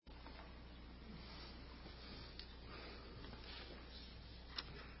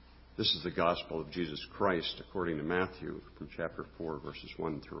This is the gospel of Jesus Christ according to Matthew from chapter 4, verses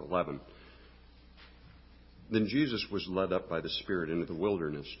 1 through 11. Then Jesus was led up by the Spirit into the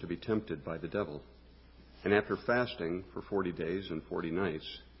wilderness to be tempted by the devil. And after fasting for 40 days and 40 nights,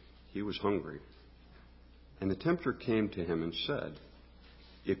 he was hungry. And the tempter came to him and said,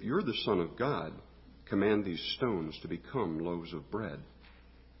 "If you're the Son of God, command these stones to become loaves of bread."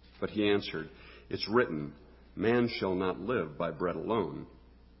 But he answered, "It's written, man shall not live by bread alone,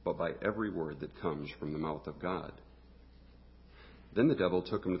 but by every word that comes from the mouth of God." Then the devil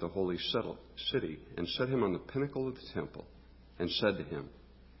took him to the holy city and set him on the pinnacle of the temple and said to him,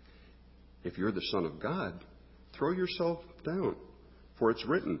 "If you're the Son of God, throw yourself down, for it's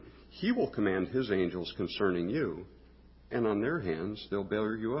written, He will command His angels concerning you, and on their hands they'll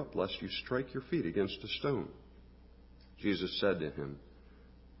bear you up, lest you strike your feet against a stone." Jesus said to him,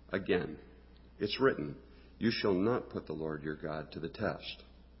 "Again, it's written, you shall not put the Lord your God to the test."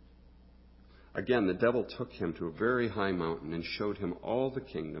 Again, the devil took him to a very high mountain and showed him all the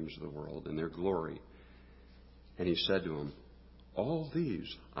kingdoms of the world and their glory. And he said to him, "All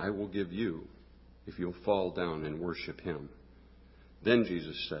these I will give you if you'll fall down and worship Him." Then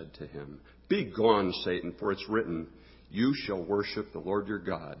Jesus said to him, "Be gone, Satan, for it's written, you shall worship the Lord your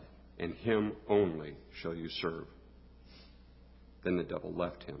God, and Him only shall you serve." Then the devil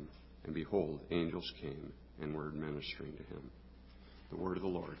left him, and behold, angels came and were ministering to him. The word of the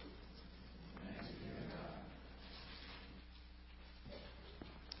Lord.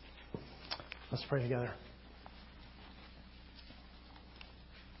 Let's pray together.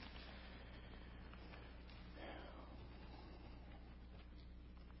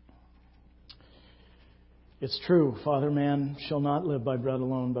 It's true, Father, man shall not live by bread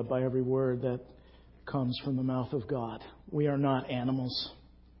alone, but by every word that comes from the mouth of God. We are not animals.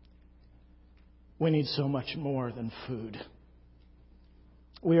 We need so much more than food.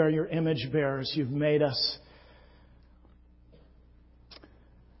 We are your image bearers. You've made us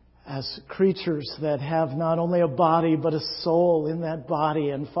as creatures that have not only a body, but a soul in that body.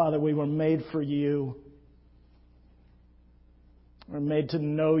 And Father, we were made for you. We're made to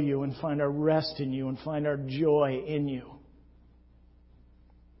know you and find our rest in you and find our joy in you.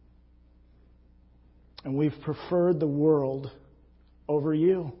 And we've preferred the world over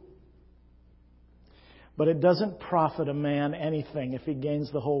you. But it doesn't profit a man anything if he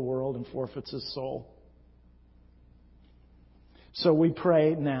gains the whole world and forfeits his soul. So we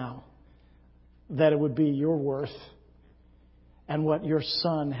pray now that it would be your worth and what your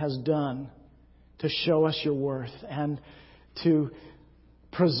Son has done to show us your worth and to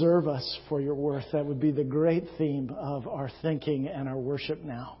preserve us for your worth. That would be the great theme of our thinking and our worship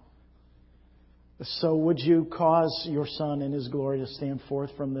now. So would you cause your Son in His glory to stand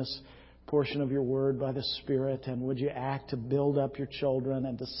forth from this portion of your word by the Spirit, and would you act to build up your children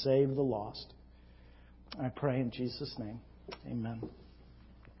and to save the lost? I pray in Jesus' name. Amen.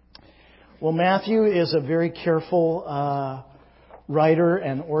 Well, Matthew is a very careful writer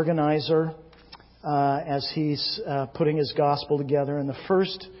and organizer as he's putting his gospel together. In the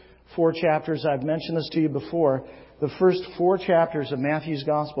first 4 chapters, I've mentioned this to you before, the first 4 chapters of Matthew's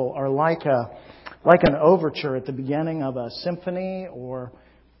gospel are like an overture at the beginning of a symphony or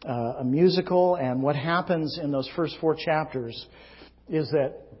a musical. And what happens in those first 4 chapters is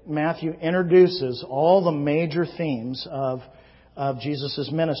that Matthew introduces all the major themes of Jesus'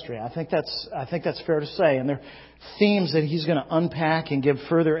 ministry. I think that's fair to say. And they're themes that he's going to unpack and give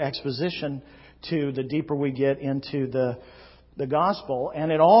further exposition to the deeper we get into the gospel.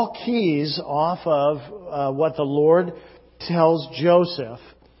 And it all keys off of what the Lord tells Joseph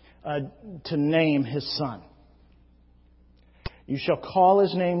to name his son. "You shall call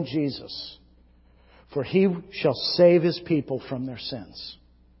his name Jesus, for he shall save his people from their sins."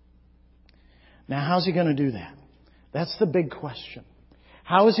 Now, how's he going to do that? That's the big question.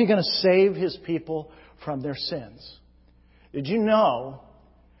 How is he going to save his people from their sins? Did you know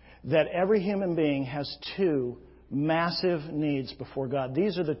that every human being has 2 massive needs before God?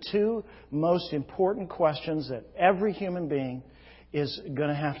 These are the 2 most important questions that every human being is going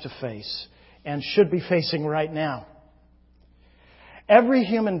to have to face and should be facing right now. Every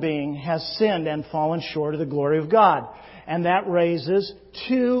human being has sinned and fallen short of the glory of God. And that raises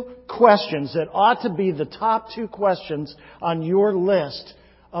 2 questions that ought to be the top 2 questions on your list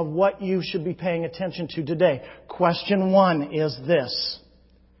of what you should be paying attention to today. Question 1 is this: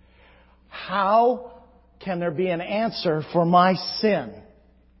 how can there be an answer for my sin?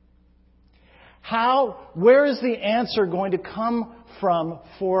 Where is the answer going to come from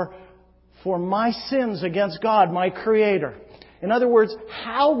for my sins against God, my Creator? In other words,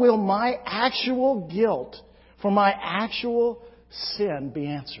 how will my actual guilt for my actual sin be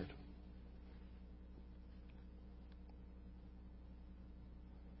answered?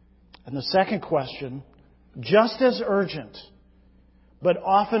 And the second question, just as urgent, but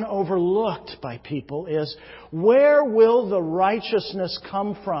often overlooked by people, is where will the righteousness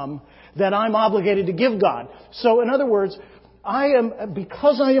come from that I'm obligated to give God? So in other words,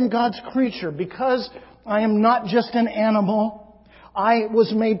 because I am God's creature, because I am not just an animal, I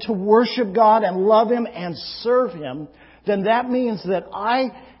was made to worship God and love Him and serve Him, then that means that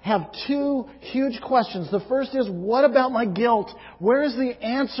I have two huge questions. The first is, what about my guilt? Where is the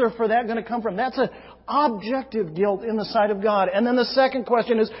answer for that going to come from? That's an objective guilt in the sight of God. And then the second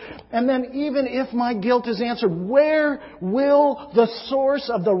question is, and then even if my guilt is answered, where will the source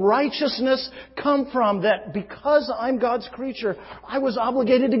of the righteousness come from that because I'm God's creature, I was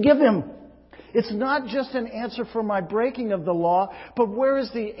obligated to give Him? It's not just an answer for my breaking of the law, but where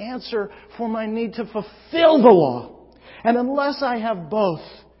is the answer for my need to fulfill the law? And unless I have both,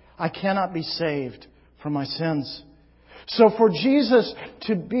 I cannot be saved from my sins. So for Jesus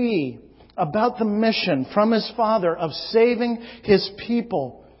to be about the mission from His Father of saving His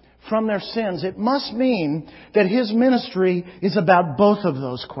people from their sins, it must mean that His ministry is about both of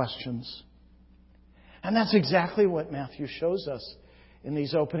those questions. And that's exactly what Matthew shows us in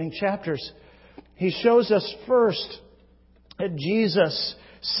these opening chapters. He shows us first that Jesus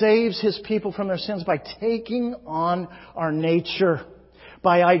saves His people from their sins by taking on our nature,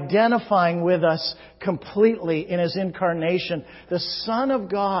 by identifying with us completely in His incarnation. The Son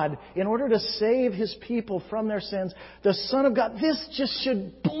of God, in order to save His people from their sins, the Son of God, this just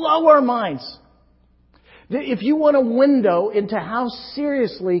should blow our minds. If you want a window into how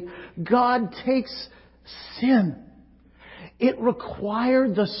seriously God takes sin, it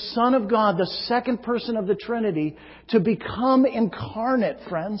required the Son of God, the second person of the Trinity, to become incarnate,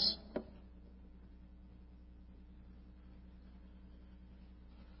 friends.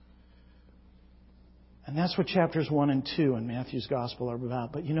 And that's what chapters 1 and 2 in Matthew's Gospel are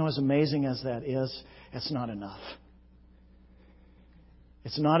about. But as amazing as that is, it's not enough.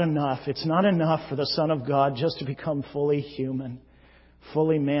 It's not enough. It's not enough for the Son of God just to become fully human,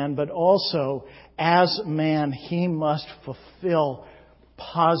 fully man, but also as man, He must fulfill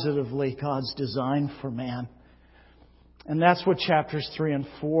positively God's design for man. And that's what chapters 3 and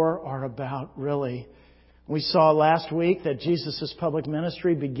 4 are about, really. We saw last week that Jesus' public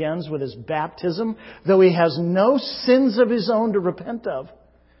ministry begins with His baptism, though He has no sins of His own to repent of.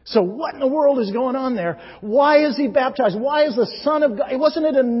 So what in the world is going on there? Why is He baptized? Why is the Son of God? Wasn't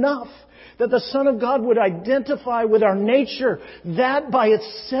it enough that the Son of God would identify with our nature? That by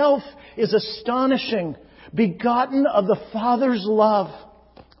itself is astonishing. Begotten of the Father's love.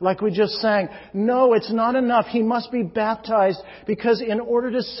 Like we just sang. No, it's not enough. He must be baptized because in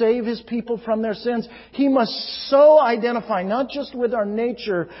order to save His people from their sins, He must so identify, not just with our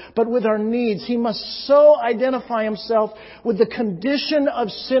nature, but with our needs. He must so identify Himself with the condition of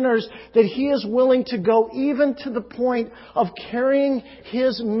sinners that He is willing to go even to the point of carrying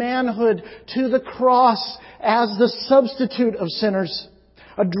His manhood to the cross as the substitute of sinners.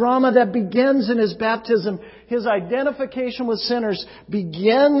 A drama that begins in His baptism. His identification with sinners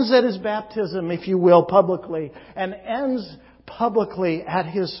begins at His baptism, if you will, publicly, and ends publicly at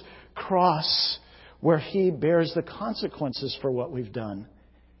His cross, where He bears the consequences for what we've done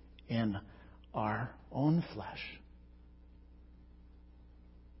in our own flesh.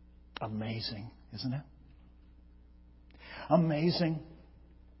 Amazing, isn't it? Amazing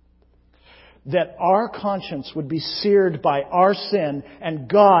that our conscience would be seared by our sin and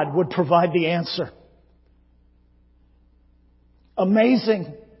God would provide the answer.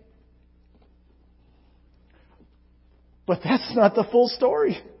 Amazing. But that's not the full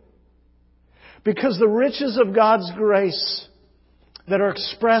story. Because the riches of God's grace that are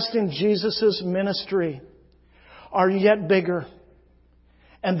expressed in Jesus' ministry are yet bigger.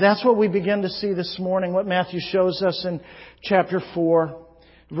 And that's what we begin to see this morning, what Matthew shows us in chapter 4.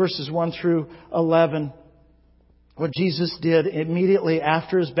 Verses 1 through 11. What Jesus did immediately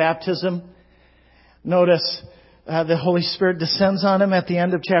after His baptism. Notice the Holy Spirit descends on Him at the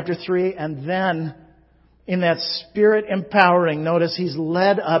end of chapter 3. And then in that Spirit empowering, notice He's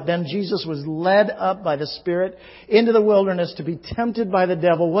led up. Then Jesus was led up by the Spirit into the wilderness to be tempted by the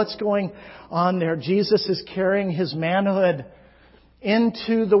devil. What's going on there? Jesus is carrying His manhood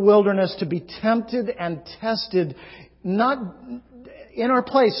into the wilderness to be tempted and tested. Not in our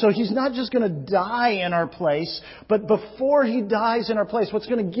place. So He's not just going to die in our place, but before He dies in our place, what's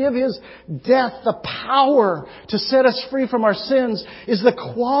going to give His death the power to set us free from our sins is the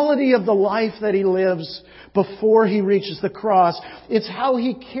quality of the life that He lives before He reaches the cross. It's how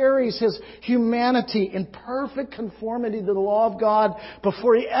He carries His humanity in perfect conformity to the law of God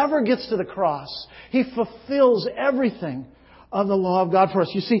before He ever gets to the cross. He fulfills everything of the law of God for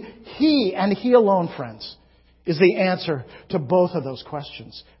us. You see, He and He alone, friends, is the answer to both of those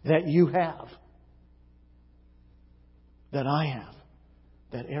questions that you have, that I have,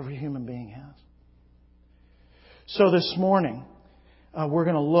 that every human being has. So this morning, we're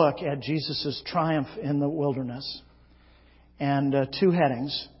going to look at Jesus' triumph in the wilderness. And two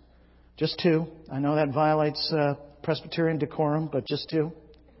headings. Just two. I know that violates Presbyterian decorum, but just two.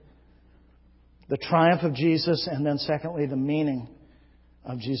 The triumph of Jesus, and then secondly, the meaning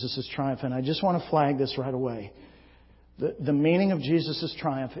of Jesus' triumph. And I just want to flag this right away. The meaning of Jesus'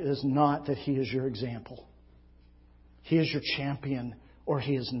 triumph is not that He is your example. He is your champion, or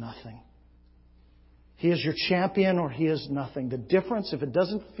He is nothing. He is your champion or He is nothing. The difference, if it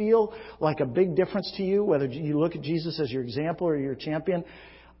doesn't feel like a big difference to you, whether you look at Jesus as your example or your champion,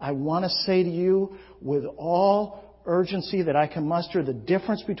 I want to say to you with all urgency that I can muster, the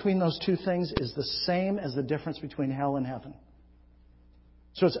difference between those two things is the same as the difference between hell and heaven.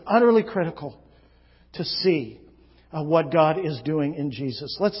 So it's utterly critical to see what God is doing in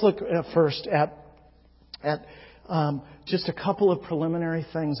Jesus. Let's look first at just a couple of preliminary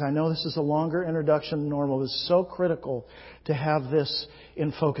things. I know this is a longer introduction than normal. It's so critical to have this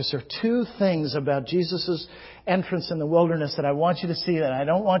in focus. There are two things about Jesus' entrance in the wilderness that I want you to see, that I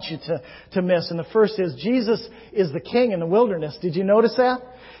don't want you to miss. And the first is Jesus is the king in the wilderness. Did you notice that?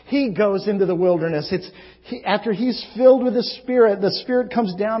 He goes into the wilderness. After He's filled with the Spirit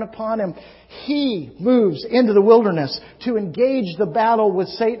comes down upon Him. He moves into the wilderness to engage the battle with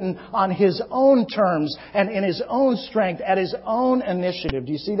Satan on His own terms and in His own strength, at His own initiative.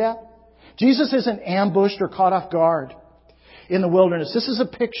 Do you see that? Jesus isn't ambushed or caught off guard in the wilderness. This is a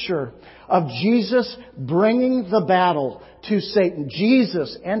picture of Jesus bringing the battle to Satan.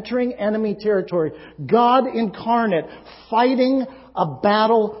 Jesus entering enemy territory. God incarnate fighting a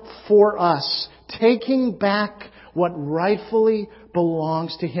battle for us. Taking back what rightfully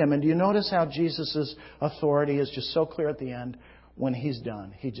belongs to Him. And do you notice how Jesus' authority is just so clear at the end? When He's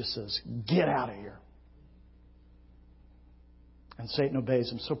done, He just says, "Get out of here." And Satan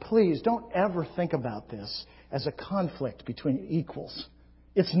obeys Him. So please, don't ever think about this as a conflict between equals.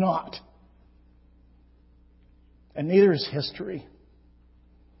 It's not. And neither is history.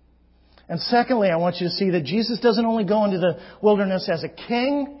 And secondly, I want you to see that Jesus doesn't only go into the wilderness as a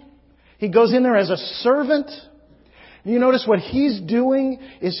king. He goes in there as a servant. You notice what He's doing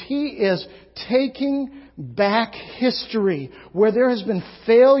is He is taking back history where there has been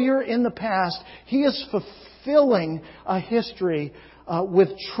failure in the past. He is fulfilling a history with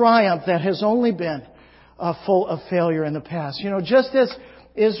triumph that has only been full of failure in the past. You know, just as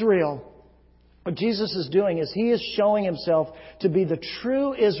Israel, what Jesus is doing is He is showing Himself to be the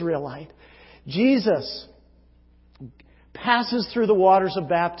true Israelite. Jesus passes through the waters of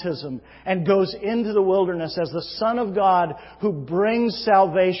baptism and goes into the wilderness as the Son of God who brings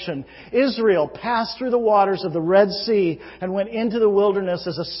salvation. Israel passed through the waters of the Red Sea and went into the wilderness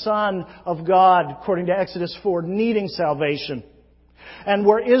as a son of God, according to Exodus 4, needing salvation. And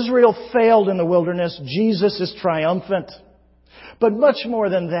where Israel failed in the wilderness, Jesus is triumphant. But much more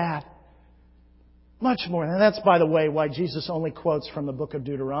than that. Much more. And that's, by the way, why Jesus only quotes from the book of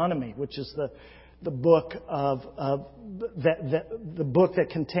Deuteronomy, which is the book the book that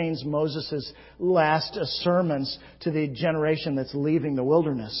contains Moses' last sermons to the generation that's leaving the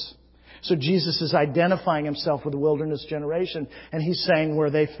wilderness. So Jesus is identifying Himself with the wilderness generation, and He's saying, where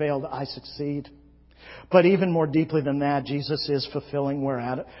they failed, I succeed. But even more deeply than that, Jesus is fulfilling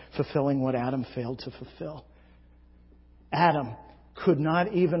what Adam failed to fulfill. Adam could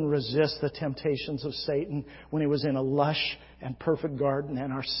not even resist the temptations of Satan when he was in a lush and perfect garden.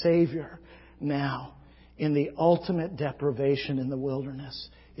 And our Savior now, in the ultimate deprivation in the wilderness,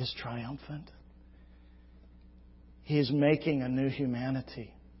 is triumphant. He is making a new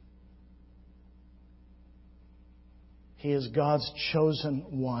humanity. He is God's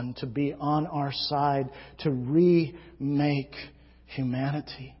chosen one to be on our side, to remake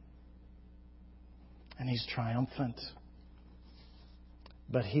humanity. And He's triumphant.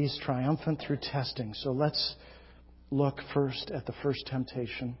 But He's triumphant through testing. So let's look first at the first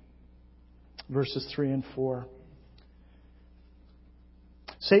temptation. Verses 3 and 4.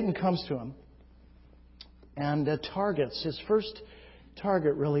 Satan comes to Him and targets. His first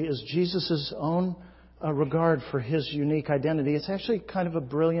target really is Jesus' own regard for His unique identity. It's actually kind of a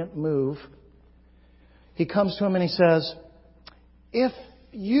brilliant move. He comes to Him and He says, "If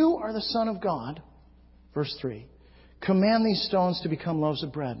you are the Son of God," verse 3, "command these stones to become loaves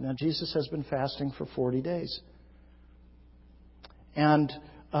of bread." Now, Jesus has been fasting for 40 days. And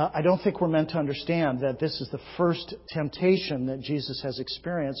I don't think we're meant to understand that this is the first temptation that Jesus has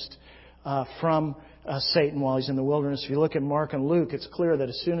experienced from Satan while he's in the wilderness. If you look at Mark and Luke, it's clear that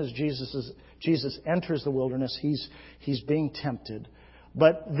as soon as Jesus enters the wilderness, he's being tempted.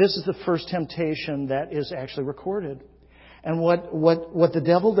 But this is the first temptation that is actually recorded. And what the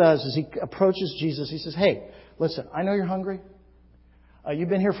devil does is he approaches Jesus. He says, "Hey, listen, I know you're hungry. You've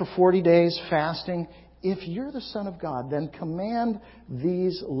been here for 40 days fasting. If you're the Son of God, then command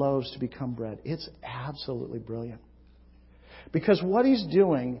these loaves to become bread." It's absolutely brilliant. Because what he's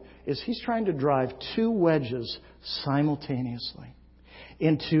doing is he's trying to drive two wedges simultaneously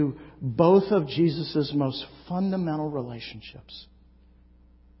into both of Jesus' most fundamental relationships.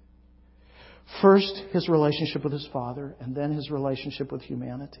 First, his relationship with his Father, and then his relationship with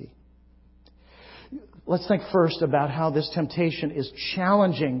humanity. Let's think first about how this temptation is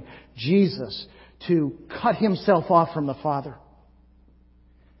challenging Jesus to cut himself off from the Father.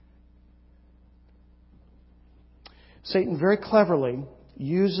 Satan very cleverly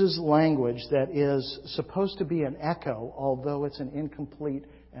uses language that is supposed to be an echo, although it's an incomplete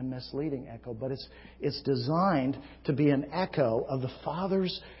and misleading echo. But it's designed to be an echo of the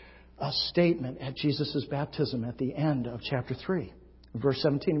Father's statement at Jesus' baptism at the end of chapter 3. Verse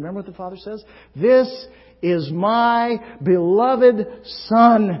 17, remember what the Father says? "This is my beloved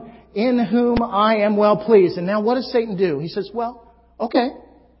Son, in whom I am well pleased." And now what does Satan do? He says, well, okay,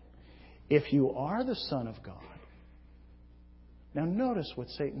 if you are the Son of God. Now notice what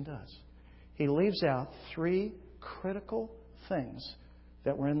Satan does. He leaves out three critical things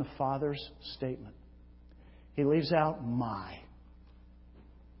that were in the Father's statement. He leaves out "my."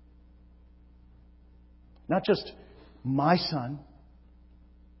 Not just "my Son."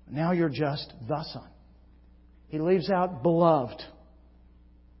 Now you're just the Son. He leaves out "beloved."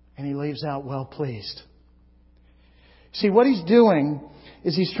 And he leaves out "well pleased." See, what he's doing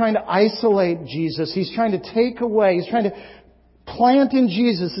is he's trying to isolate Jesus. He's trying to take away. He's trying to plant in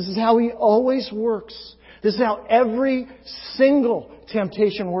Jesus. This is how he always works. This is how every single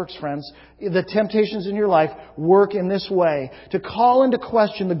temptation works, friends. The temptations in your life work in this way. To call into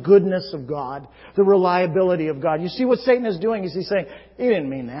question the goodness of God, the reliability of God. You see what Satan is doing is he's saying, "He didn't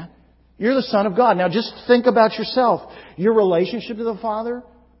mean that. You're the Son of God. Now just think about yourself. Your relationship to the Father,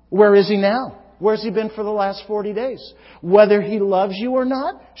 where is He now? Where's He been for the last 40 days? Whether He loves you or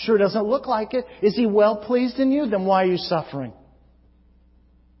not, sure doesn't look like it. Is He well pleased in you? Then why are you suffering?"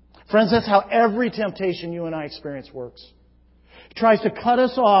 Friends, that's how every temptation you and I experience works. It tries to cut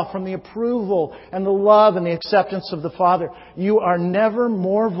us off from the approval and the love and the acceptance of the Father. You are never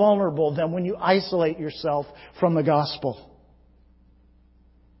more vulnerable than when you isolate yourself from the gospel.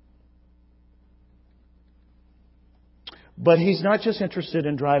 But he's not just interested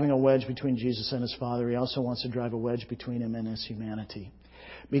in driving a wedge between Jesus and His Father. He also wants to drive a wedge between Him and His humanity.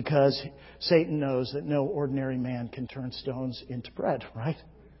 Because Satan knows that no ordinary man can turn stones into bread, right?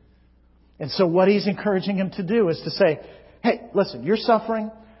 And so what he's encouraging him to do is to say, "Hey, listen, you're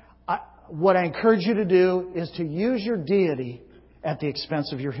suffering. What I encourage you to do is to use your deity at the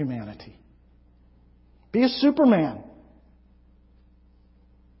expense of your humanity. Be a Superman.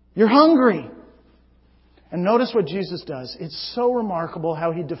 You're hungry." And notice what Jesus does. It's so remarkable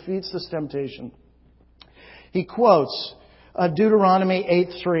how He defeats this temptation. He quotes Deuteronomy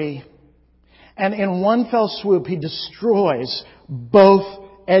 8:3. And in one fell swoop, He destroys both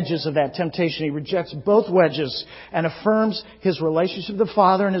edges of that temptation. He rejects both wedges and affirms His relationship to the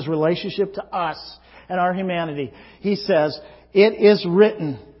Father and His relationship to us and our humanity. He says, "It is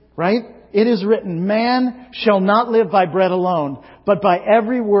written," right? "It is written, man shall not live by bread alone, but by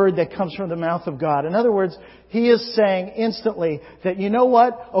every word that comes from the mouth of God." In other words, He is saying instantly that, you know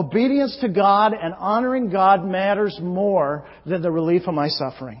what? Obedience to God and honoring God matters more than the relief of my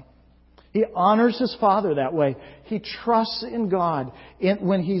suffering. He honors His Father that way. He trusts in God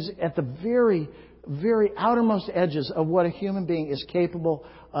when he's at the very, very outermost edges of what a human being is capable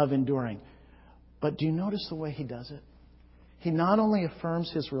of enduring. But do you notice the way He does it? He not only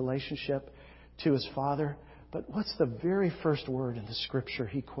affirms His relationship to His Father, but what's the very first word in the Scripture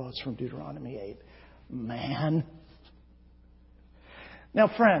He quotes from Deuteronomy 8? Man. Now,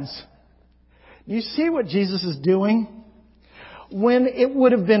 friends, do you see what Jesus is doing? When it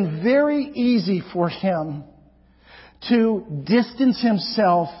would have been very easy for Him to distance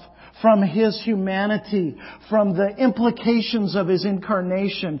Himself from His humanity, from the implications of His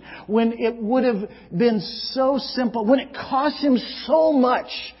incarnation, when it would have been so simple, when it cost Him so much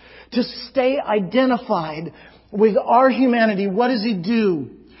to stay identified with our humanity, what does He do?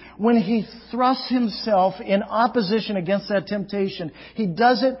 When He thrusts Himself in opposition against that temptation, He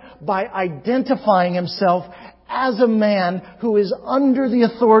does it by identifying Himself as a man who is under the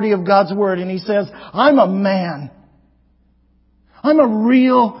authority of God's Word. And He says, "I'm a man. I'm a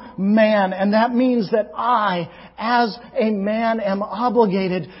real man. And that means that I, as a man, am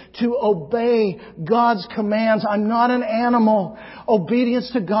obligated to obey God's commands. I'm not an animal.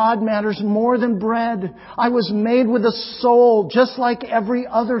 Obedience to God matters more than bread. I was made with a soul, just like every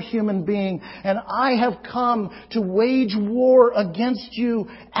other human being. And I have come to wage war against you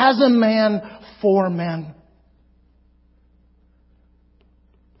as a man for men.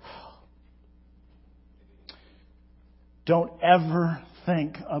 Don't ever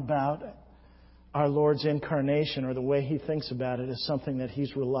think about our Lord's incarnation or the way He thinks about it as something that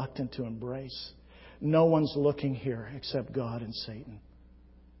He's reluctant to embrace. No one's looking here except God and Satan.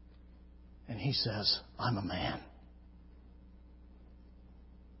 And He says, I'm a man.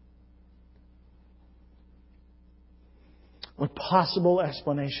 What possible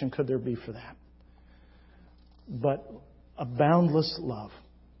explanation could there be for that? But a boundless love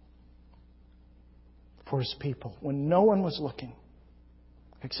for His people when no one was looking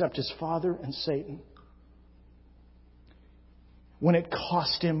except His Father and Satan. When it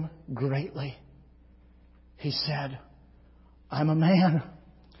cost Him greatly, He said, I'm a man.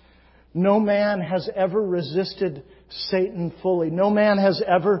 No man has ever resisted Satan fully. No man has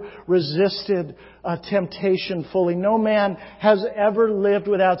ever resisted temptation fully. No man has ever lived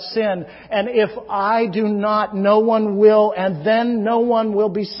without sin. And if I do not, no one will, and then no one will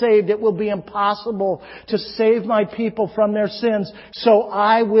be saved. It will be impossible to save my people from their sins. So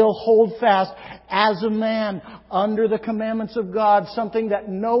I will hold fast as a man under the commandments of God, something that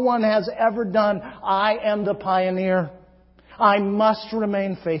no one has ever done. I am the pioneer. I must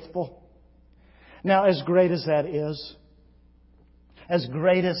remain faithful. Now, as great as that is, as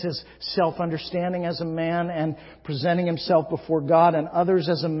great as His self-understanding as a man and presenting Himself before God and others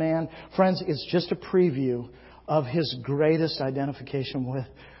as a man, friends, it's just a preview of His greatest identification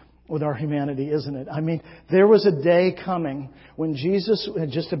with our humanity, isn't it? I mean, there was a day coming when Jesus,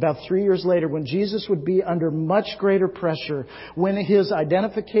 just about 3 years later, when Jesus would be under much greater pressure, when His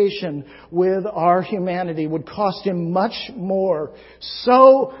identification with our humanity would cost Him much more,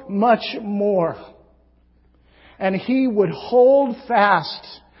 so much more. And He would hold fast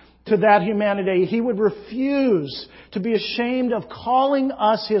to that humanity. He would refuse to be ashamed of calling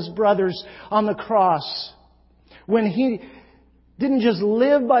us His brothers on the cross. When He didn't just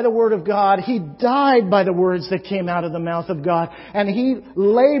live by the Word of God, He died by the words that came out of the mouth of God. And He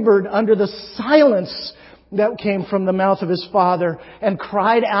labored under the silence that came from the mouth of His Father and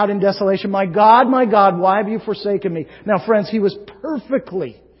cried out in desolation, my God, why have you forsaken me? Now, friends, He was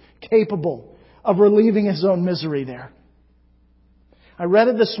perfectly capable of relieving His own misery there. I read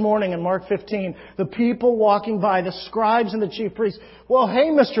it this morning in Mark 15. The people walking by, the scribes and the chief priests. Well, hey,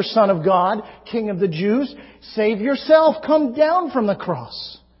 Mr. Son of God, King of the Jews, save yourself. Come down from the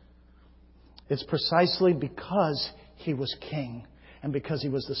cross. It's precisely because He was king and because He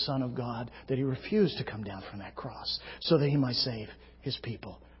was the Son of God that He refused to come down from that cross so that He might save His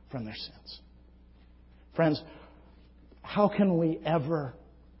people from their sins. Friends, how can we ever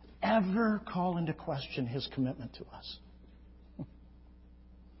call into question His commitment to us?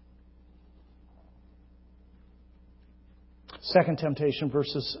 Second temptation,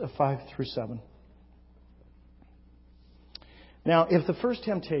 verses 5 through 7. Now, if the first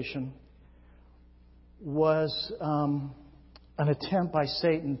temptation was an attempt by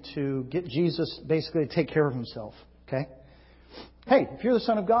Satan to get Jesus basically to take care of Himself, okay? Hey, if you're the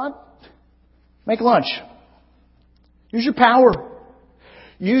Son of God, make lunch. Use your power.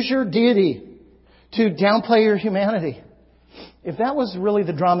 Use your deity to downplay your humanity. If that was really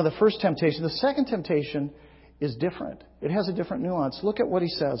the drama of the first temptation, the second temptation is different. It has a different nuance. Look at what He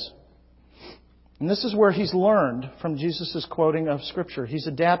says. And this is where He's learned from Jesus' quoting of Scripture. He's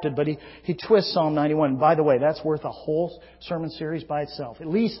adapted, but he twists Psalm 91. By the way, that's worth a whole sermon series by itself. At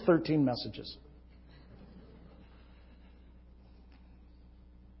least 13 messages.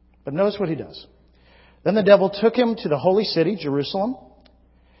 But notice what He does. Then the devil took Him to the holy city, Jerusalem,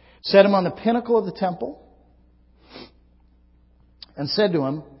 set Him on the pinnacle of the temple, and said to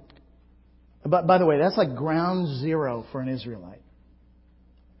Him, by the way, that's like ground zero for an Israelite.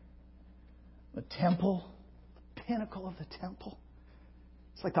 The temple, the pinnacle of the temple.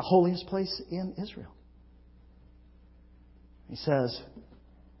 It's like the holiest place in Israel. He says,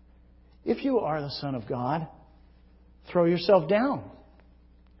 if you are the Son of God, throw yourself down.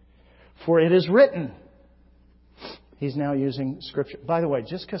 For it is written. He's now using Scripture. By the way,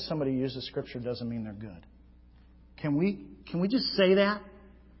 just because somebody uses Scripture doesn't mean they're good. Can we just say that?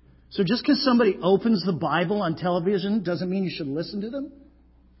 So just because somebody opens the Bible on television doesn't mean you should listen to them?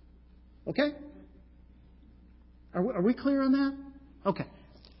 Okay? Are we clear on that? Okay.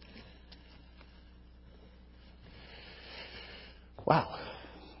 Wow.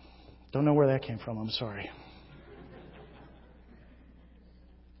 Don't know where that came from. I'm sorry.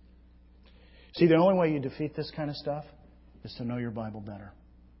 See, the only way you defeat this kind of stuff is to know your Bible better.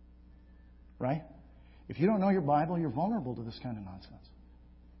 Right? If you don't know your Bible, you're vulnerable to this kind of nonsense.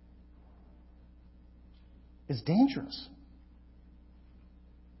 It's dangerous.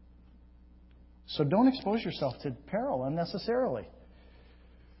 So don't expose yourself to peril unnecessarily.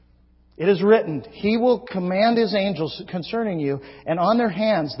 It is written, He will command His angels concerning you, and on their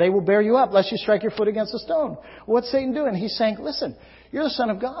hands they will bear you up, lest you strike your foot against a stone. What's Satan doing? He's saying, listen, you're the Son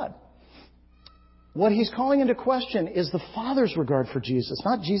of God. What he's calling into question is the Father's regard for Jesus.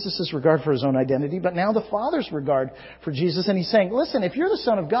 Not Jesus' regard for His own identity, but now the Father's regard for Jesus. And he's saying, listen, if you're the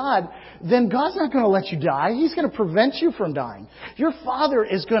Son of God, then God's not going to let you die. He's going to prevent you from dying. Your Father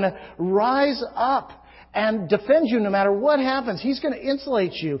is going to rise up and defend you no matter what happens. He's going to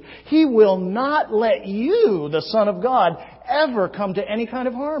insulate you. He will not let you, the Son of God, ever come to any kind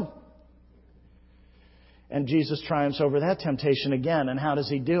of harm. And Jesus triumphs over that temptation again. And how does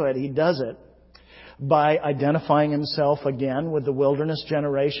He do it? He does it by identifying Himself again with the wilderness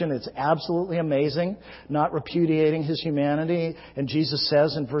generation. It's absolutely amazing, not repudiating His humanity. And Jesus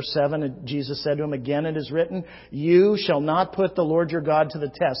says in verse 7, Jesus said to him, again it is written, you shall not put the Lord your God to the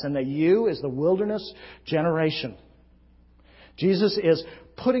test. And the you is the wilderness generation. Jesus is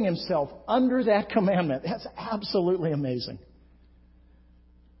putting Himself under that commandment. That's absolutely amazing.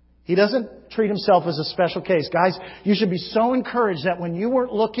 He doesn't treat Himself as a special case. Guys, you should be so encouraged that when you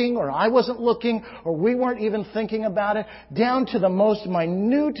weren't looking, or I wasn't looking, or we weren't even thinking about it, down to the most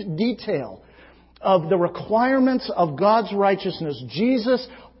minute detail of the requirements of God's righteousness, Jesus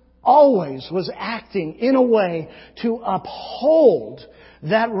always was acting in a way to uphold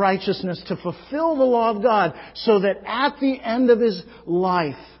that righteousness, to fulfill the law of God, so that at the end of His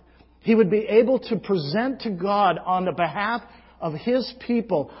life, He would be able to present to God on the behalf of His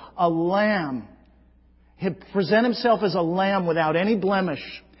people a lamb. He'd present Himself as a lamb without any blemish.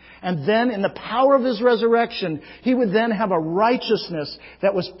 And then in the power of His resurrection, He would then have a righteousness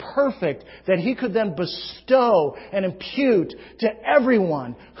that was perfect, that He could then bestow and impute to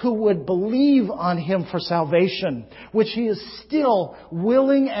everyone who would believe on Him for salvation, which He is still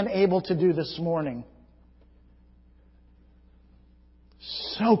willing and able to do this morning.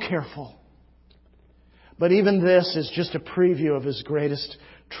 So careful. But even this is just a preview of His greatest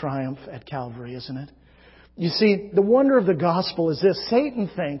triumph at Calvary, isn't it? You see, the wonder of the gospel is this. Satan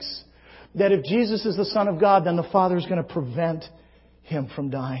thinks that if Jesus is the Son of God, then the Father is going to prevent Him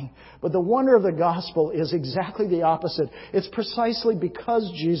from dying. But the wonder of the gospel is exactly the opposite. It's precisely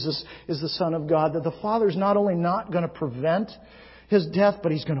because Jesus is the Son of God that the Father is not only not going to prevent His death,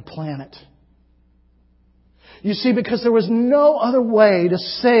 but He's going to plan it. You see, because there was no other way to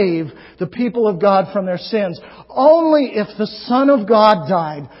save the people of God from their sins. Only if the Son of God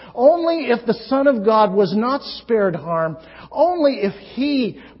died. Only if the Son of God was not spared harm. Only if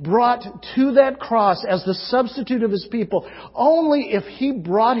He brought to that cross as the substitute of His people. Only if He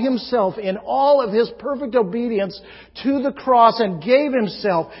brought Himself in all of His perfect obedience to the cross and gave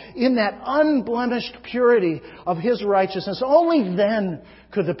Himself in that unblemished purity of His righteousness. Only then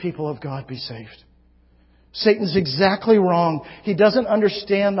could the people of God be saved. Satan's exactly wrong. He doesn't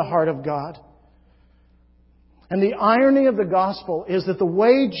understand the heart of God. And the irony of the gospel is that the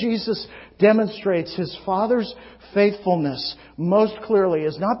way Jesus demonstrates His Father's faithfulness most clearly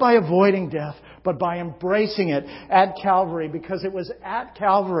is not by avoiding death, but by embracing it at Calvary. Because it was at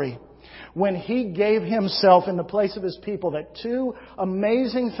Calvary, when He gave Himself in the place of His people, that two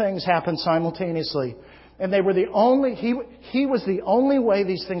amazing things happened simultaneously. And they were He was the only way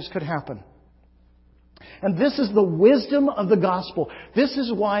these things could happen. And this is the wisdom of the gospel. This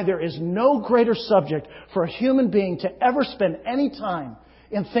is why there is no greater subject for a human being to ever spend any time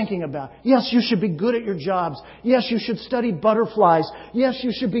in thinking about. Yes, you should be good at your jobs. Yes, you should study butterflies. Yes,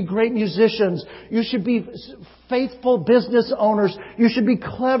 you should be great musicians. You should be faithful business owners. You should be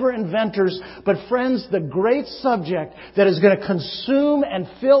clever inventors. But friends, the great subject that is going to consume and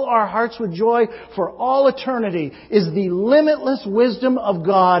fill our hearts with joy for all eternity is the limitless wisdom of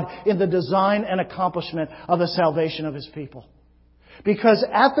God in the design and accomplishment of the salvation of His people. Because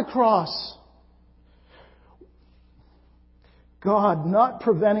at the cross, God not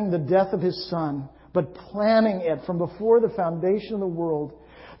preventing the death of His Son, but planning it from before the foundation of the world.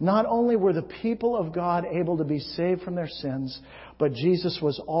 Not only were the people of God able to be saved from their sins, but Jesus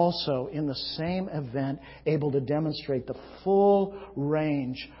was also, in the same event, able to demonstrate the full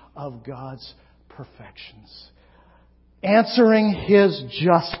range of God's perfections. Answering His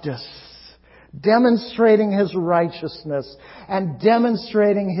justice, demonstrating His righteousness, and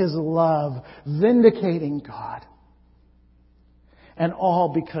demonstrating His love, vindicating God. And all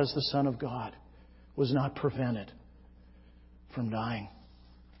because the Son of God was not prevented from dying.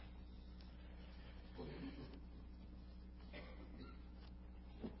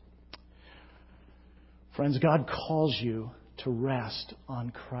 Friends, God calls you to rest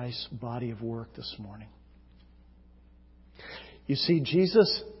on Christ's body of work this morning. You see,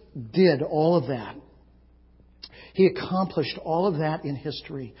 Jesus did all of that. He accomplished all of that in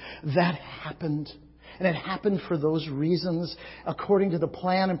history. That happened. And it happened for those reasons, according to the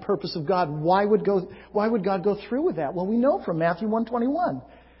plan and purpose of God. Why would God go through with that? Well, we know from Matthew 1:21.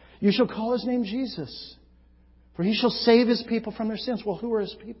 You shall call His name Jesus, for He shall save His people from their sins. Well, who are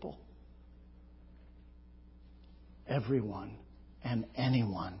His people? Everyone and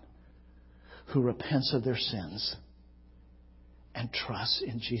anyone who repents of their sins and trusts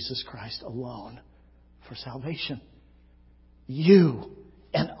in Jesus Christ alone for salvation. You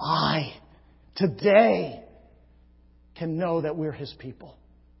and I today can know that we're His people.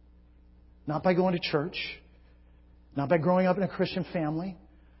 Not by going to church, not by growing up in a Christian family,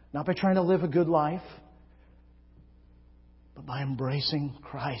 not by trying to live a good life, but by embracing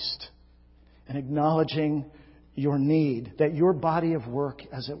Christ and acknowledging your need, that your body of work,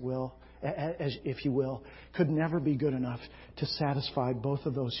 if you will, could never be good enough to satisfy both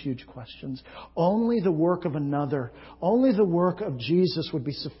of those huge questions. Only the work of another, only the work of Jesus would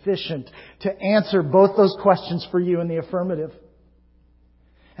be sufficient to answer both those questions for you in the affirmative.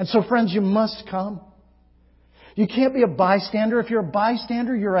 And so, friends, you must come. You can't be a bystander. If you're a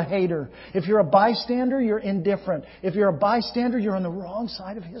bystander, you're a hater. If you're a bystander, you're indifferent. If you're a bystander, you're on the wrong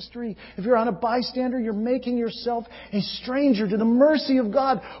side of history. If you're on a bystander, you're making yourself a stranger to the mercy of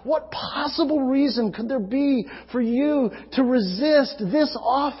God. What possible reason could there be for you to resist this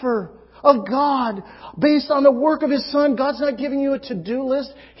offer of God based on the work of His Son? God's not giving you a to-do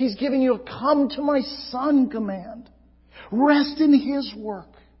list. He's giving you a come to my Son command. Rest in His work.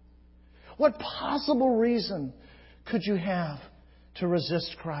 What possible reason could you have to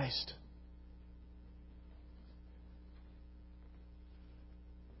resist Christ?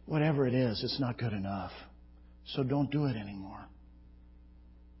 Whatever it is, it's not good enough. So don't do it anymore.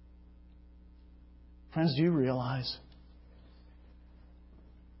 Friends, do you realize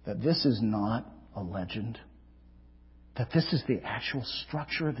that this is not a legend? That this is the actual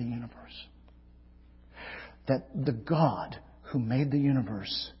structure of the universe? That the God who made the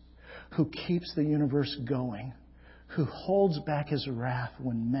universe, who keeps the universe going, who holds back His wrath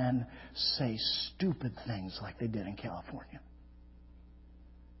when men say stupid things like they did in California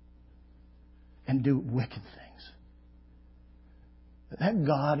and do wicked things. That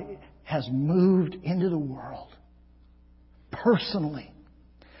God has moved into the world personally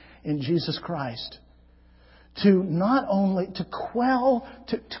in Jesus Christ to not only to quell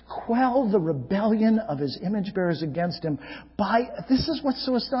the rebellion of His image bearers against Him by, this is what's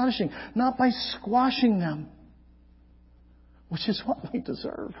so astonishing, not by squashing them, which is what we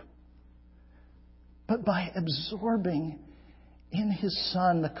deserve, but by absorbing in His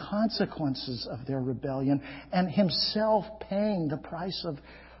Son the consequences of their rebellion and Himself paying the price of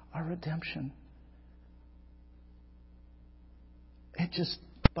our redemption. It just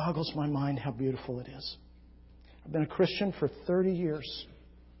boggles my mind how beautiful it is. I've been a Christian for 30 years.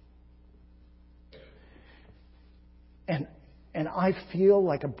 And I feel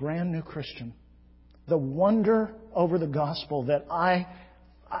like a brand new Christian. The wonder over the gospel that I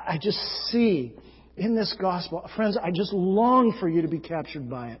just see in this gospel. Friends, I just long for you to be captured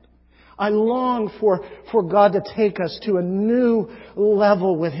by it. I long for God to take us to a new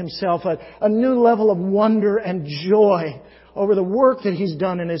level with Himself, a new level of wonder and joy over the work that He's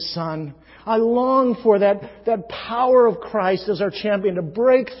done in His Son. I long for that power of Christ as our champion to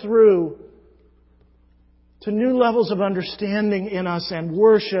break through to new levels of understanding in us and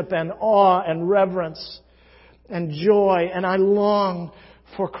worship and awe and reverence and joy. And I long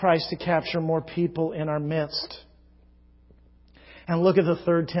for Christ to capture more people in our midst. And look at the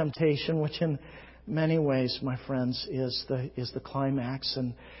third temptation, which in many ways, my friends, is the climax.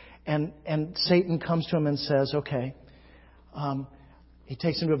 And Satan comes to him and says, okay, he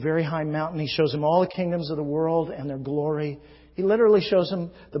takes him to a very high mountain. He shows him all the kingdoms of the world and their glory. He literally shows him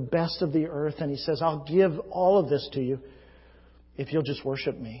the best of the earth. And he says, I'll give all of this to you if you'll just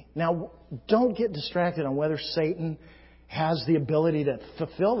worship me. Now, don't get distracted on whether Satan has the ability to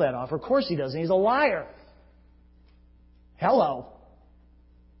fulfill that offer. Of course he doesn't. He's a liar. Hello.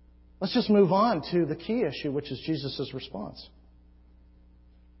 Let's just move on to the key issue, which is Jesus' response.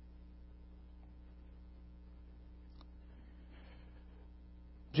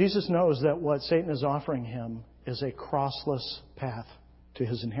 Jesus knows that what Satan is offering him is a crossless path to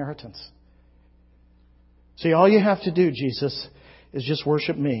his inheritance. See, all you have to do, Jesus, is just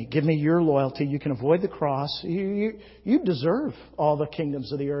worship me. Give me your loyalty. You can avoid the cross. You deserve all the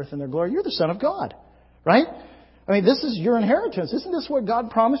kingdoms of the earth and their glory. You're the Son of God, right? I mean, this is your inheritance. Isn't this what God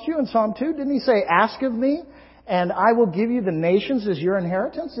promised you in Psalm 2? Didn't He say, ask of me and I will give you the nations as your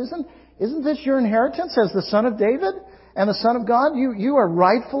inheritance? Isn't this your inheritance as the Son of David and the Son of God? You are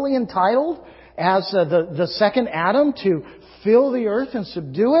rightfully entitled as the second Adam to fill the earth and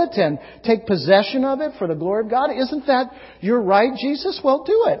subdue it and take possession of it for the glory of God. Isn't that your right, Jesus? Well,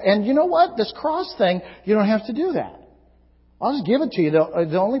 do it. And you know what? This cross thing, you don't have to do that. I'll just give it to you.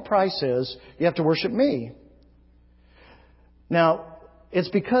 The only price is you have to worship me. Now, it's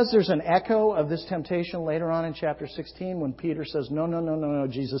because there's an echo of this temptation later on in chapter 16 when Peter says, no,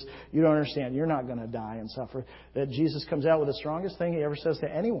 Jesus, you don't understand. You're not going to die and suffer. That Jesus comes out with the strongest thing He ever says to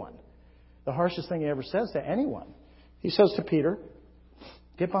anyone. The harshest thing He ever says to anyone. He says to Peter,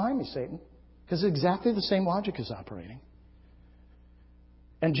 get behind me, Satan. Because exactly the same logic is operating.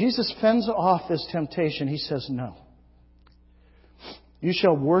 And Jesus fends off this temptation. He says, no. You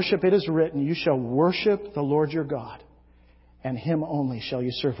shall worship, it is written, you shall worship the Lord your God, and Him only shall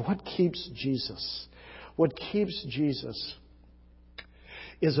you serve. What keeps Jesus? What keeps Jesus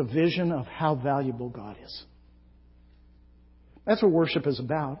is a vision of how valuable God is. That's what worship is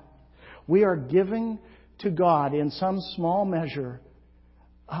about. We are giving to God in some small measure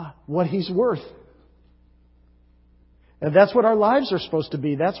what He's worth. And that's what our lives are supposed to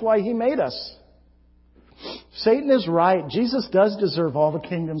be. That's why He made us. Satan is right. Jesus does deserve all the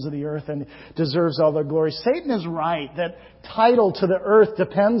kingdoms of the earth and deserves all the glory. Satan is right that title to the earth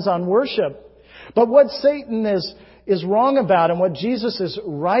depends on worship. But what Satan is wrong about and what Jesus is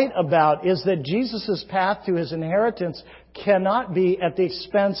right about is that Jesus' path to His inheritance cannot be at the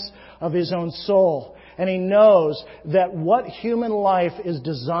expense of His own soul. And He knows that what human life is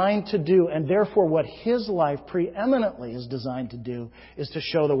designed to do, and therefore what His life preeminently is designed to do, is to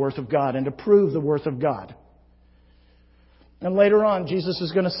show the worth of God and to prove the worth of God. And later on, Jesus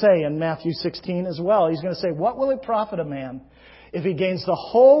is going to say in Matthew 16 as well, He's going to say, what will it profit a man if he gains the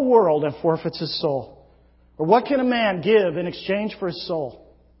whole world and forfeits his soul? Or what can a man give in exchange for his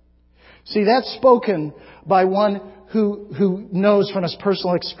soul? See, that's spoken by one who knows from his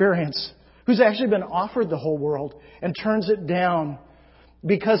personal experience, who's actually been offered the whole world and turns it down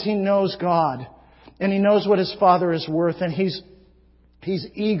because he knows God and he knows what his Father is worth, and he's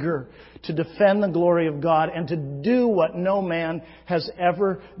eager to defend the glory of God and to do what no man has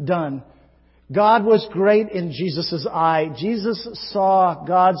ever done. God was great in Jesus' eye. Jesus saw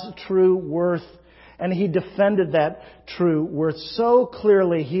God's true worth, and He defended that true worth so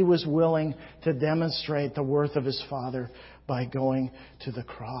clearly He was willing to demonstrate the worth of His Father by going to the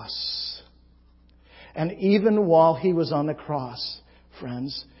cross. And even while He was on the cross,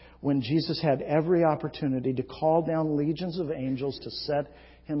 friends, when Jesus had every opportunity to call down legions of angels to set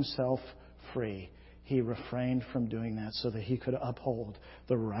Himself free, He refrained from doing that so that He could uphold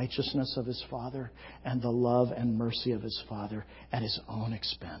the righteousness of His Father and the love and mercy of His Father at His own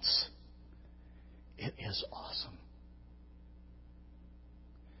expense. It is awesome.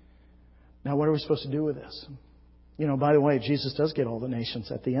 Now, what are we supposed to do with this? You know, by the way, Jesus does get all the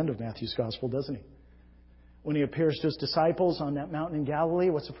nations at the end of Matthew's Gospel, doesn't He? When He appears to His disciples on that mountain in Galilee,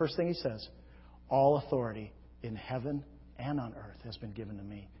 what's the first thing He says? All authority in heaven and on earth has been given to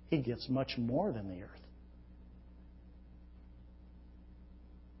me. He gets much more than the earth.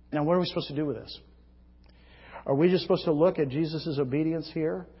 Now, what are we supposed to do with this? Are we just supposed to look at Jesus' obedience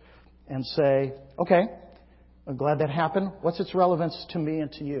here and say, okay, I'm glad that happened. What's its relevance to me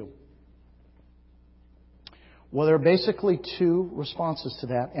and to you? Well, there are basically two responses to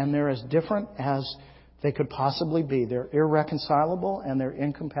that, and they're as different as they could possibly be. They're irreconcilable and they're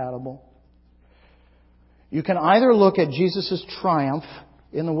incompatible. You can either look at Jesus' triumph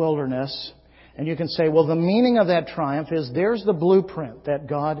in the wilderness, and you can say, well, the meaning of that triumph is there's the blueprint that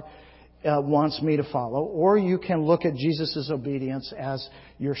God wants me to follow. Or you can look at Jesus' obedience as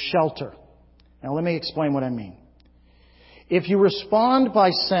your shelter. Now, let me explain what I mean. If you respond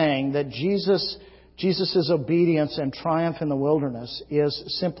by saying that Jesus' obedience and triumph in the wilderness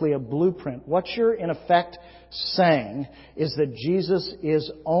is simply a blueprint, what you're in effect saying is that Jesus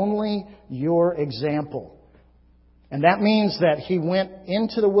is only your example. And that means that He went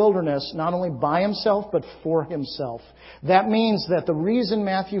into the wilderness not only by Himself, but for Himself. That means that the reason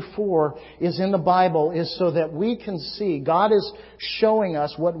Matthew 4 is in the Bible is so that we can see God is showing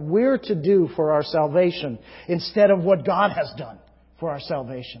us what we're to do for our salvation instead of what God has done for our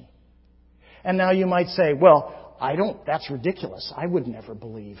salvation. And now you might say, well, that's ridiculous. I would never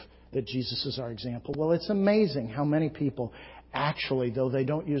believe that Jesus is our example. Well, it's amazing how many people actually, though they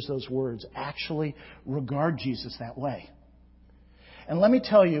don't use those words, actually regard Jesus that way. And let me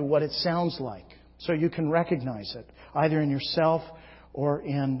tell you what it sounds like so you can recognize it, either in yourself or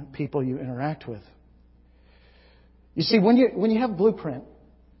in people you interact with. You see, when you have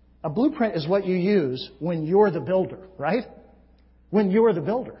a blueprint is what you use when you're the builder, right? When you're the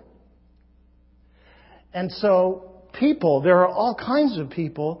builder. And so there are all kinds of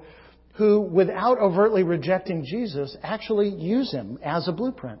people who, without overtly rejecting Jesus, actually use Him as a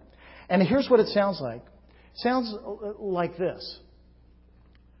blueprint. And here's what it sounds like. It sounds like this.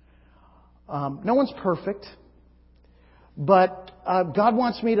 No one's perfect, but God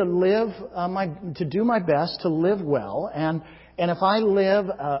wants me to to do my best, to live well. And if I live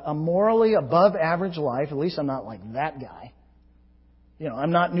a morally above average life, at least I'm not like that guy.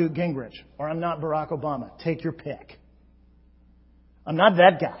 I'm not Newt Gingrich, or I'm not Barack Obama. Take your pick. I'm not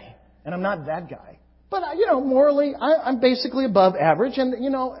that guy, and I'm not that guy. But, morally, I'm basically above average. And,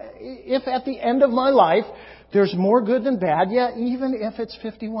 if at the end of my life there's more good than bad, even if it's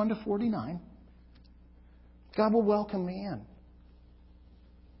 51-49, God will welcome me in.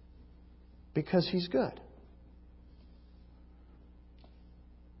 Because He's good.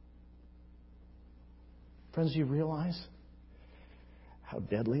 Friends, do you realize how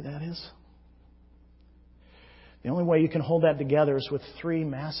deadly that is? The only way you can hold that together is with 3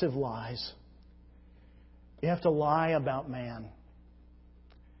 massive lies. You have to lie about man.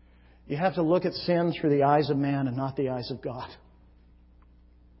 You have to look at sin through the eyes of man and not the eyes of God.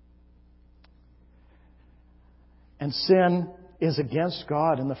 And sin is against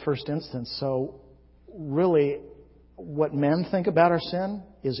God in the first instance. So really, what men think about our sin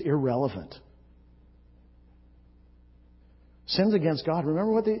is irrelevant. Sin's against God.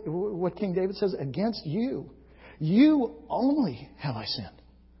 Remember what King David says? Against you. You only have I sinned.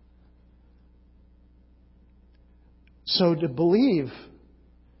 So to believe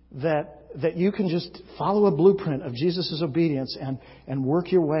that you can just follow a blueprint of Jesus' obedience and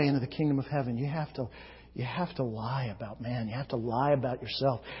work your way into the kingdom of heaven, you have to lie about man. You have to lie about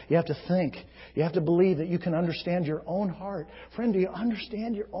yourself. You have to think. You have to believe that you can understand your own heart. Friend, do you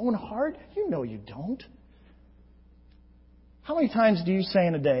understand your own heart? You know you don't. How many times do you say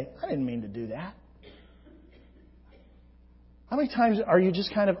in a day, I didn't mean to do that? How many times are you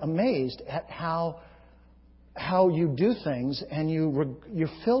just kind of amazed at how you do things and you're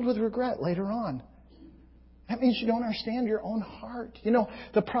filled with regret later on? That means you don't understand your own heart.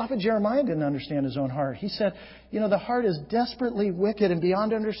 The prophet Jeremiah didn't understand his own heart. He said, the heart is desperately wicked and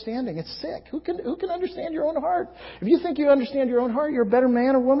beyond understanding. It's sick. Who can understand your own heart? If you think you understand your own heart, you're a better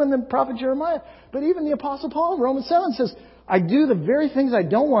man or woman than prophet Jeremiah. But even the Apostle Paul in Romans 7 says, I do the very things I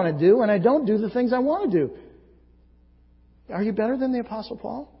don't want to do, and I don't do the things I want to do. Are you better than the Apostle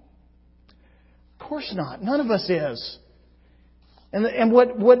Paul? Of course not. None of us is. And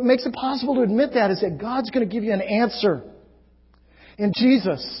what makes it possible to admit that is that God's going to give you an answer in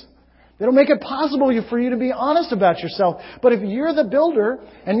Jesus. It'll make it possible for you to be honest about yourself. But if you're the builder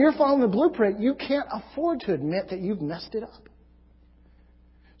and you're following the blueprint, you can't afford to admit that you've messed it up.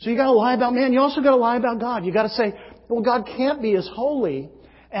 So you got to lie about man. You also got to lie about God. You got to say, well, God can't be as holy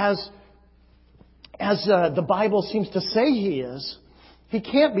as the Bible seems to say He is. He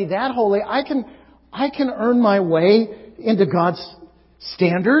can't be that holy. I can earn my way into God's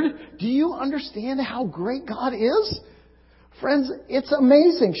standard. Do you understand how great God is? Friends, it's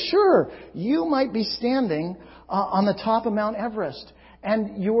amazing. Sure, you might be standing on the top of Mount Everest,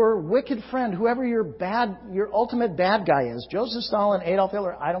 and your wicked friend, whoever your ultimate bad guy is, Joseph Stalin, Adolf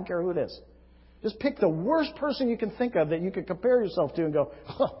Hitler, I don't care who it is. Just pick the worst person you can think of that you could compare yourself to and go,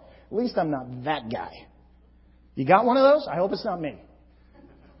 at least I'm not that guy. You got one of those? I hope it's not me.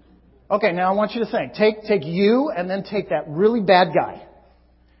 Okay, now I want you to think. Take you and then take that really bad guy.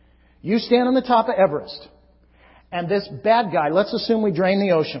 You stand on the top of Everest. And this bad guy, let's assume we drain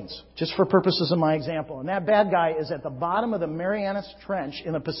the oceans, just for purposes of my example. And that bad guy is at the bottom of the Marianas Trench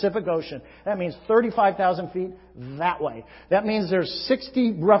in the Pacific Ocean. That means 35,000 feet that way. That means there's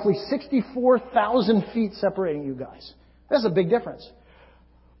roughly 64,000 feet separating you guys. That's a big difference.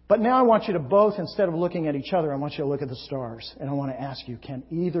 But now I want you to both, instead of looking at each other, I want you to look at the stars. And I want to ask you, can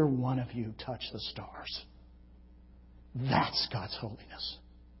either one of you touch the stars? That's God's holiness.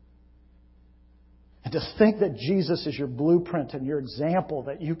 And to think that Jesus is your blueprint and your example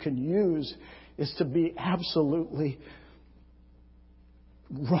that you can use is to be absolutely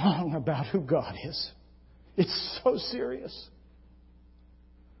wrong about who God is. It's so serious.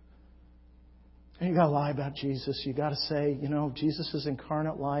 And you got to lie about Jesus. You got to say, Jesus'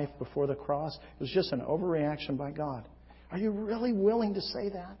 incarnate life before the cross was just an overreaction by God. Are you really willing to say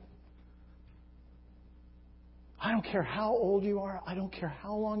that? I don't care how old you are. I don't care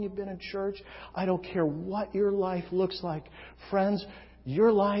how long you've been in church. I don't care what your life looks like. Friends,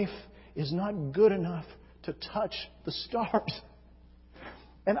 your life is not good enough to touch the stars.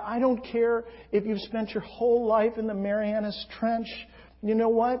 And I don't care if you've spent your whole life in the Marianas Trench. You know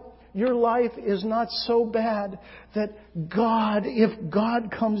what? Your life is not so bad that if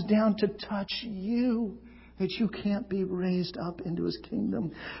God comes down to touch you, that you can't be raised up into His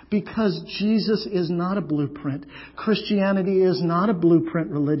kingdom. Because Jesus is not a blueprint. Christianity is not a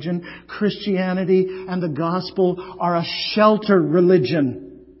blueprint religion. Christianity and the gospel are a shelter religion.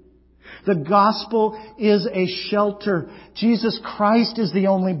 The gospel is a shelter. Jesus Christ is the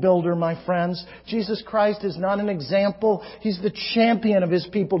only builder, my friends. Jesus Christ is not an example. He's the champion of His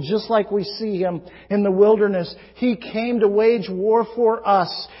people, just like we see Him in the wilderness. He came to wage war for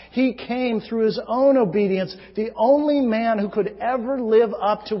us. He came through His own obedience, the only man who could ever live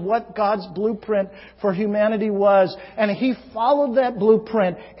up to what God's blueprint for humanity was. And He followed that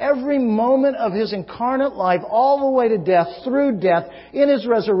blueprint every moment of His incarnate life, all the way to death, through death, in His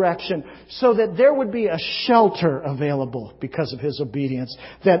resurrection, so that there would be a shelter available because of His obedience,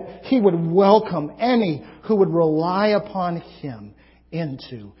 that He would welcome any who would rely upon Him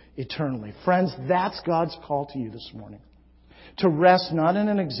into eternity. Friends, that's God's call to you this morning. To rest not in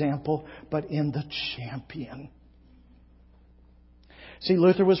an example, but in the champion. See,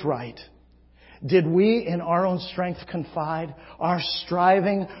 Luther was right. Did we in our own strength confide? Our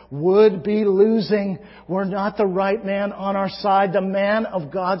striving would be losing. We're not the right man on our side, the man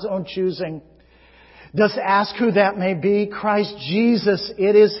of God's own choosing. Dost ask who that may be? Christ Jesus,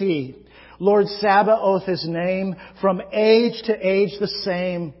 it is He. Lord Sabaoth His name, from age to age the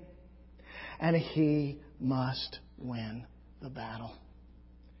same. And He must win the battle.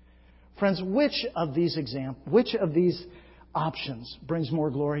 Friends, which of these options brings more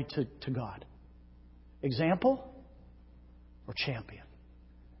glory to God? Example or champion?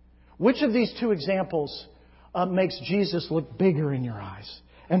 Which of these two examples makes Jesus look bigger in your eyes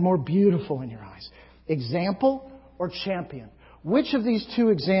and more beautiful in your eyes? Example or champion? Which of these two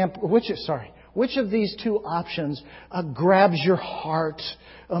options grabs your heart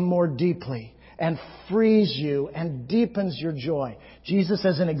more deeply and frees you and deepens your joy? Jesus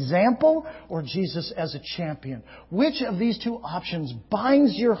as an example or Jesus as a champion? Which of these two options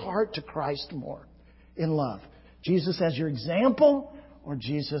binds your heart to Christ more in love? Jesus as your example or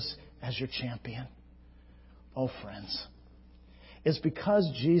Jesus as your champion? Oh, friends, it's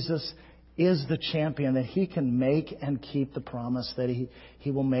because Jesus is the champion that He can make and keep the promise that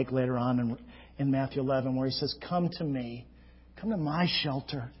He will make later on in Matthew 11, where He says, "Come to me, come to my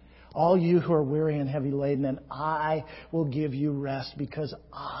shelter, all you who are weary and heavy laden, and I will give you rest, because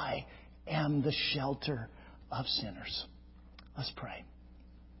I am the shelter of sinners." Let's pray.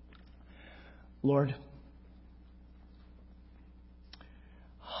 Lord,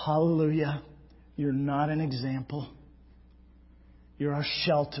 hallelujah. You're not an example. You're our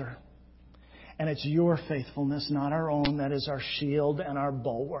shelter. And it's your faithfulness, not our own, that is our shield and our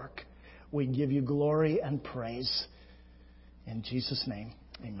bulwark. We give you glory and praise. In Jesus' name,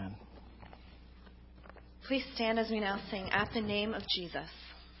 amen. Please stand as we now sing At the Name of Jesus.